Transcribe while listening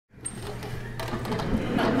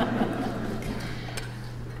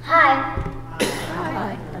Hi.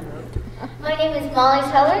 Hi. My name is Molly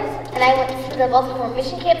Sellers, and I went to the Baltimore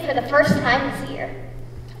Mission Camp for the first time this year.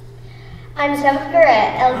 I'm a 7th grader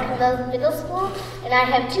at El Camino Middle School, and I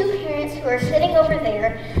have 2 parents who are sitting over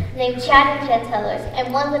there named Chad and Jen Sellers,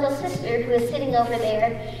 and 1 little sister who is sitting over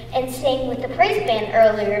there and sang with the praise band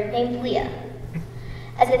earlier named Leah.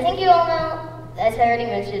 As I think you all know, as I already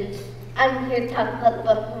mentioned, I'm here to talk about the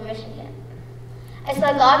Baltimore Mission Camp. I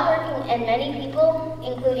saw God working in many people,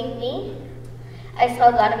 including me. I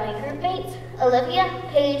saw God in my group mates, Olivia,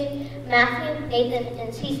 Paige, Matthew, Nathan,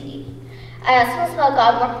 and Cece. I also saw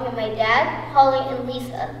God working in my dad, Holly, and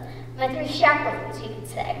Lisa, my 3 chaperones, you could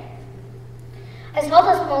say. I saw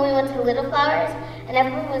this when we went to Little Flowers, and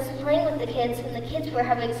everyone was playing with the kids, and the kids were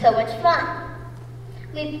having so much fun.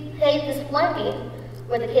 We played this one game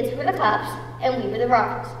where the kids were the cops, and we were the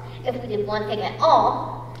robbers. If we did one thing at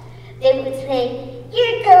all, they would say,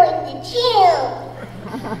 "You're going to jail!"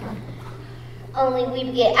 Only we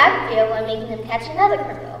would get out of jail by making them catch another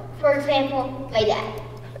criminal. For example, my dad.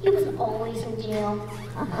 He was always in jail.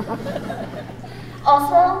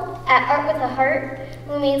 Also, at Art with a Heart,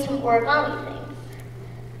 we made some origami things.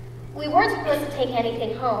 We weren't supposed to take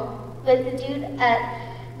anything home, but the dude at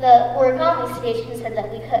the origami station said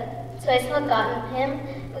that we could. So I saw God in him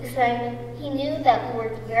because he knew that we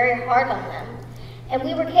worked very hard on them. And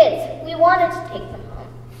we were kids. We wanted to take them home.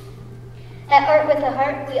 At Art with a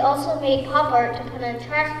Heart, we also made pop art to put on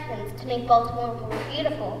trash cans to make Baltimore more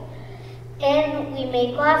beautiful. And we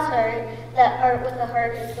made glass art that Art with a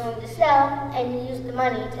Heart is going to sell and use the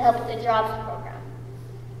money to help with the jobs program.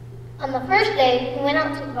 On the first day, we went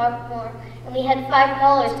out to Baltimore and we had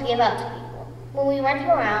 $5 to give out to people. When we went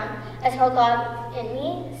around, I saw God in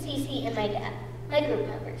me, Cece, and my dad, my group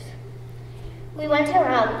members. We went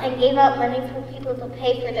around and gave out money for people to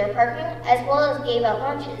pay for their parking, as well as gave out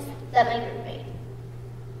lunches that my group made.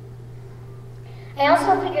 I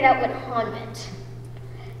also figured out what Han meant,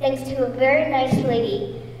 thanks to a very nice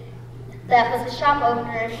lady that was a shop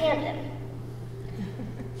owner in Hamden.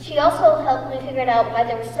 She also helped me figure out why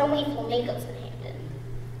there were so many flamingos in Hamden.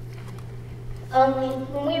 Only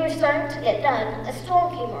when we were starting to get done, a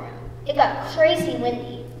storm came around. It got crazy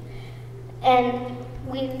windy. And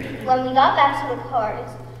when we got back to the cars,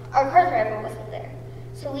 our car driver wasn't there.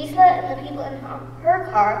 So Lisa and the people in her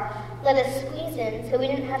car let us squeeze in so we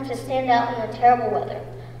didn't have to stand out in the terrible weather.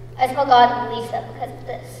 I saw God in Lisa because of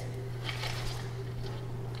this.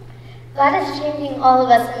 God is changing all of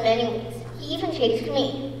us in many ways. He even changed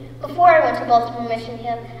me. Before I went to Baltimore Mission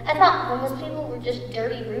Camp, I thought homeless people were just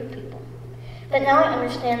dirty, rude people. But now I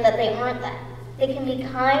understand that they aren't that. They can be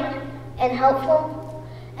kind and helpful,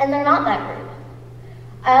 and they're not that rude.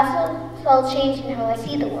 I also saw a change in how I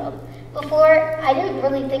see the world. Before, I didn't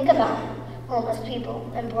really think about homeless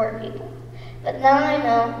people and poor people. But now I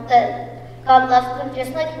know that God loves them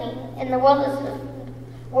just like me, and the world is a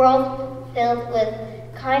world filled with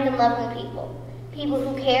kind and loving people. People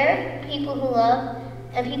who care, people who love,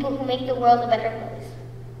 and people who make the world a better place.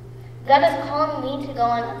 God is calling me to go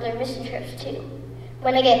on other mission trips too.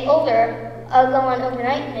 When I get older, I'll go on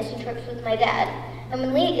overnight mission trips with my dad. And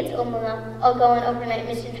when Leah gets old enough, I'll go on overnight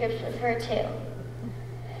mission trips with her too.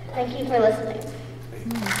 Thank you for listening.